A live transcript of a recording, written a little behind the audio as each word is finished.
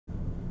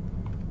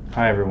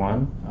Hi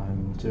everyone,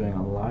 I'm doing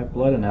a live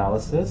blood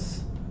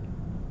analysis.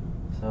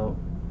 So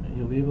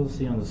you'll be able to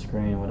see on the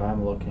screen what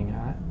I'm looking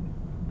at.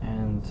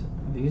 And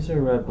these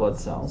are red blood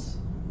cells.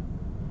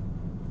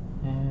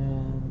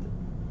 And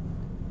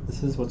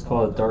this is what's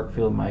called a dark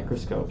field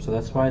microscope. So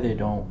that's why they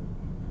don't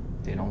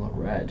look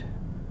red.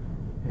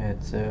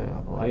 It's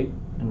a light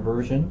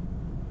inversion.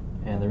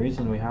 And the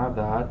reason we have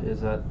that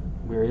is that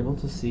we're able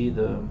to see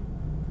the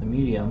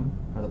medium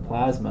or the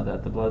plasma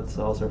that the blood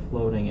cells are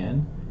floating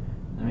in.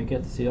 And we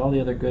get to see all the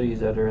other goodies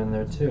that are in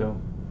there too.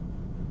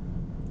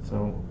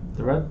 So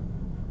the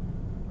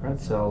red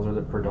cells are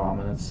the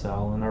predominant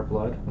cell in our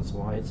blood. That's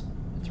why it's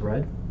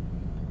red.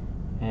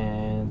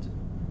 And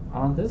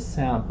on this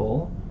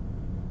sample,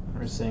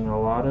 we're seeing a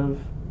lot of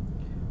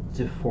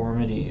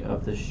deformity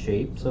of the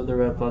shapes of the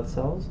red blood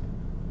cells.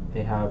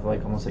 They have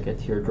almost like a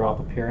teardrop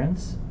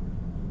appearance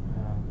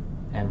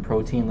and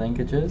protein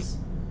linkages.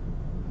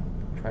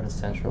 Try to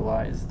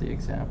centralize the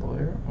example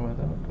here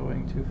without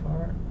going too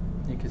far.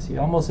 You can see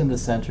almost in the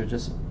center,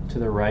 just to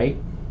the right,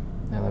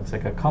 it looks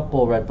like a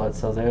couple red blood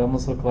cells. They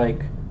almost look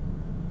like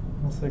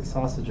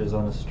sausages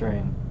on a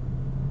string.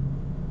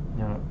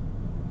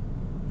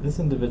 This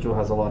individual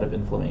has a lot of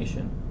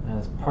inflammation, and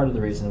it's part of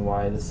the reason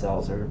why the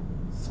cells are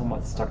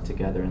somewhat stuck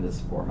together in this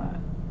format.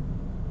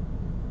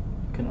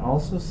 You can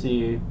also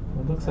see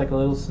what looks like a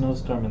little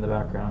snowstorm in the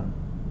background.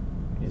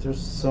 These are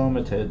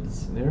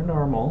somatids. They're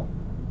normal,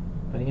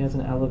 but he has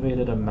an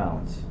elevated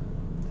amount,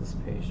 this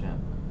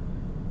patient.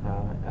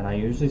 And I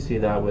usually see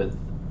that with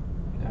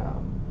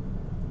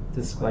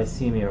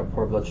dysglycemia or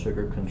poor blood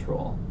sugar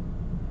control.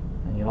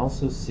 And you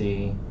also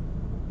see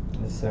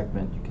in this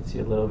segment, you can see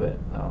a little bit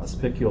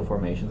spicule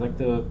formations, like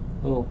the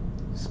little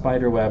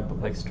spider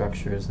web like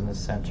structures in the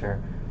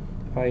center.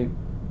 If I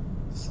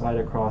slide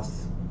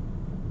across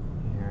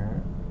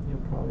here, you'll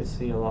probably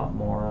see a lot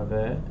more of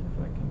it.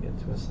 If I can get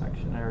to a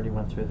section, I already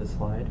went through the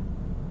slide.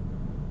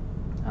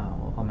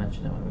 I'll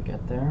mention it when we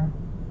get there.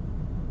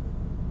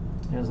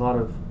 There's a lot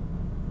of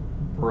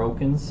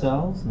broken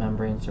cells.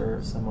 Membranes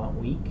are somewhat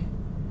weak.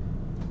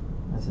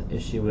 That's an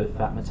issue with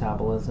fat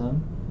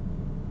metabolism.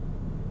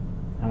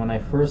 And when I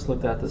first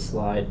looked at the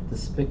slide, the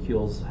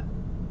spicules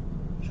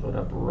showed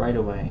up right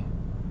away.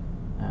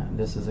 And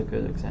this is a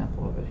good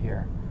example of it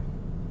here.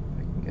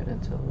 We can get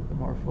into a little bit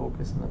more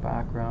focus in the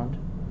background.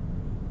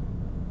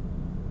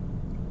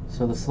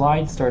 So the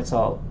slide starts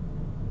out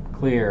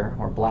clear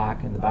or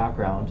black in the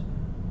background,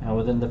 and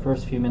within the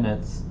first few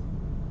minutes,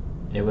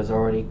 it was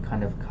already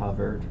kind of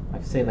covered.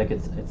 I say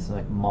it's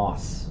like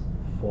moss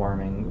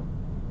forming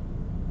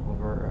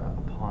over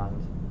a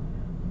pond.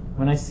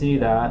 When I see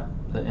that,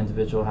 the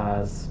individual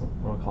has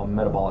what we call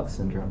metabolic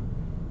syndrome,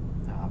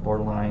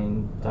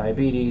 borderline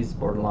diabetes,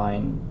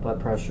 borderline blood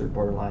pressure,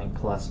 borderline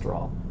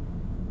cholesterol.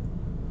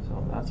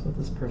 So that's what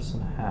this person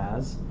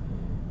has.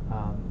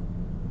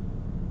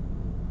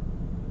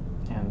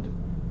 And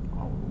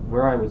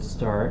where I would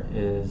start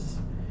is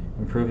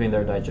improving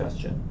their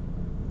digestion.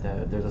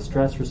 There's a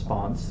stress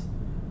response,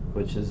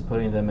 which is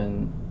putting them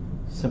in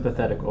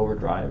sympathetic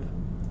overdrive,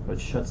 which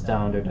shuts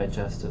down their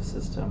digestive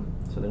system.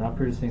 So they're not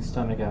producing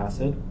stomach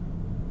acid,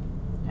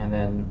 and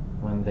then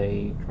when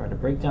they try to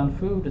break down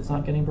food, it's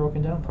not getting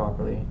broken down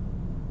properly.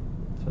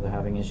 So they're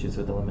having issues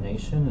with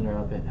elimination, and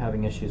they're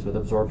having issues with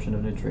absorption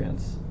of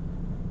nutrients.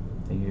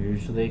 They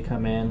usually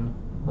come in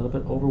a little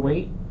bit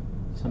overweight.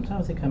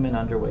 Sometimes they come in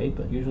underweight,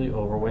 but usually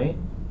overweight,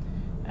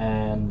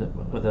 and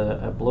with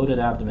a bloated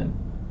abdomen.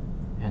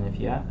 And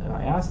if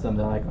I ask them,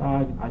 they're like,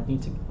 "Oh, I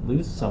need to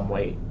lose some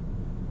weight."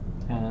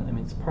 And I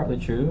mean, it's partly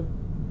true,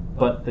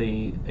 but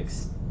the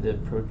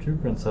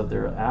protuberance of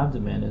their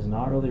abdomen is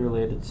not really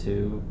related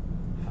to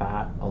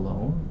fat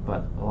alone,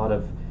 but a lot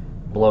of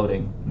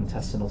bloating,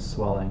 intestinal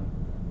swelling.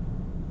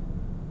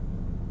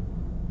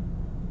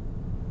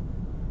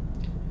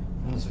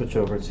 I'm going to switch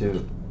over to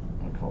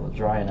what I call the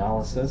dry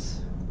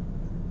analysis,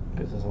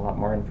 because there's a lot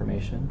more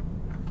information.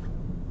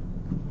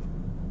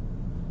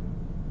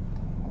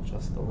 I'll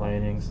adjust the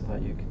lighting so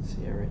that you can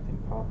see everything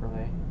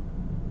properly.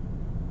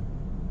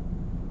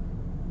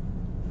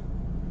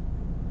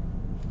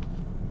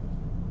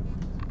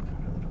 A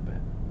little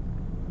bit.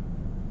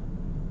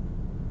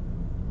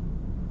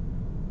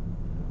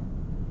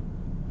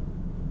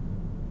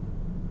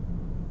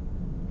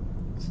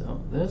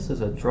 So this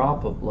is a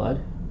drop of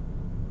blood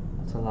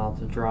that's allowed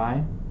to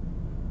dry.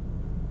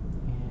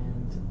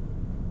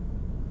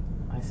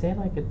 I say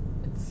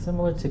it's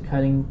similar to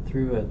cutting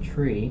through a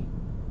tree.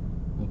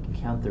 You can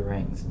count the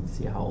rings and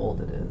see how old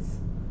it is.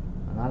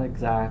 Not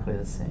exactly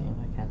the same.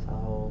 I can't tell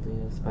how old he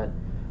is, but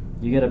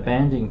you get a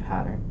banding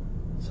pattern.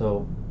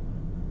 So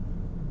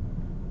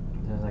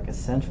there's like a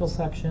central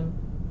section,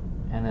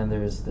 and then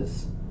there's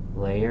this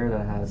layer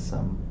that has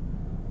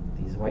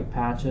these white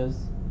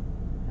patches,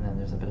 and then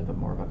there's a bit of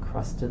more of a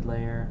crusted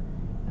layer,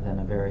 and then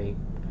a very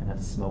kind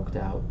of smoked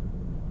out,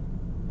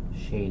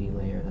 shady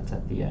layer that's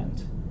at the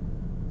end.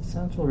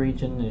 Central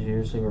region is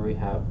usually where we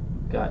have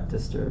gut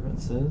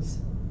disturbances.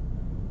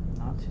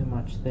 Not too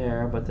much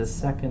there, but the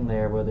second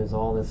layer where there's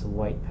all this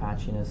white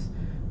patchiness,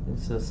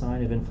 it's a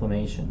sign of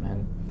inflammation,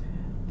 and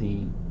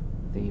the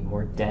the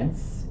more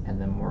dense and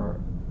the more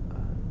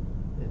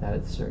that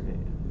it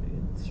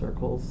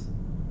circles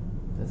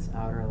this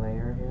outer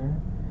layer here,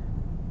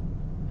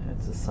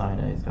 it's a sign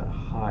that he's got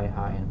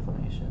high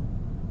inflammation.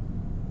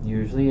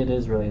 Usually it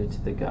is related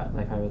to the gut,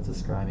 like I was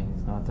describing.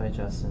 He's not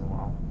digesting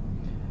well.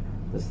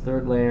 This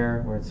third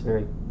layer, where it's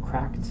very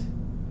cracked,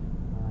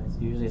 it's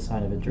usually a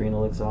sign of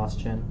adrenal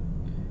exhaustion.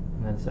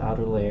 And then this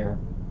outer layer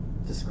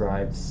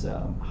describes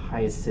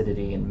high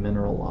acidity and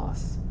mineral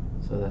loss.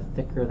 So the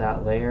thicker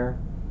that layer,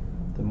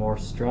 the more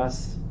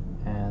stress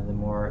and the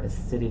more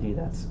acidity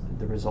that's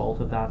the result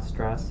of that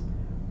stress.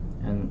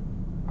 And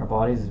our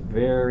body is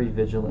very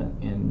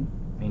vigilant in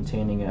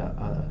maintaining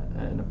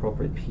an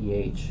appropriate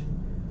pH.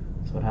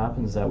 So what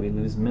happens is that we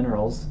lose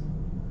minerals,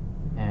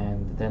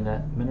 and then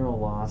that mineral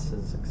loss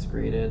is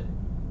excreted,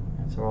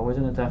 and so we're always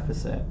in a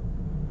deficit.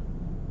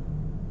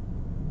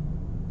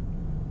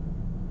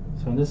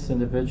 So in this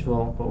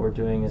individual, what we're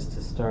doing is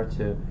to start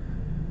to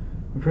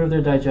improve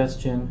their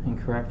digestion and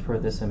correct for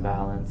this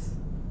imbalance.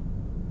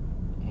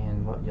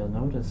 And what you'll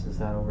notice is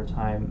that over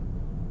time,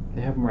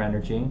 they have more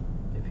energy,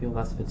 they feel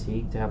less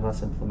fatigued, they have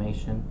less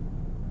inflammation,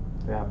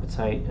 their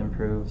appetite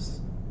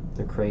improves,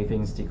 their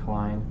cravings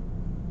decline,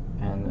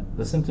 and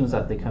the symptoms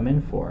that they come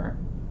in for,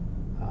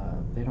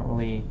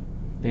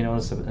 they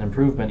notice an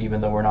improvement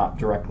even though we're not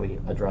directly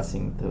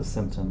addressing the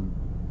symptom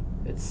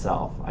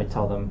itself. I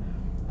tell them,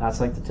 that's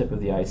like the tip of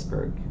the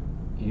iceberg.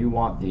 You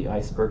want the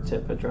iceberg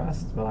tip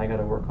addressed, but I got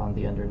to work on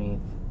the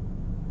underneath.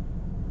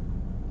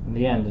 In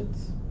the end,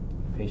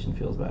 the patient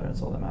feels better.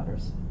 That's all that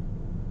matters.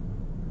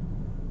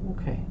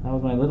 Okay, that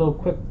was my little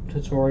quick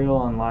tutorial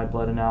on live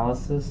blood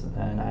analysis,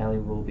 and I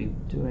will be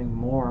doing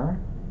more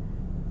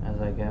as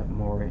I get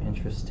more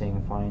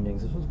interesting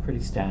findings. This was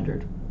pretty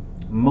standard.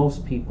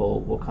 Most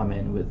people will come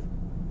in with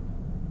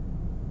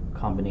a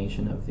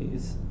combination of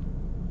these.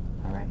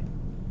 All right.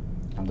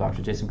 I'm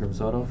Dr. Jason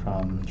Grimsotto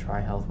from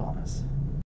Try Health Wellness.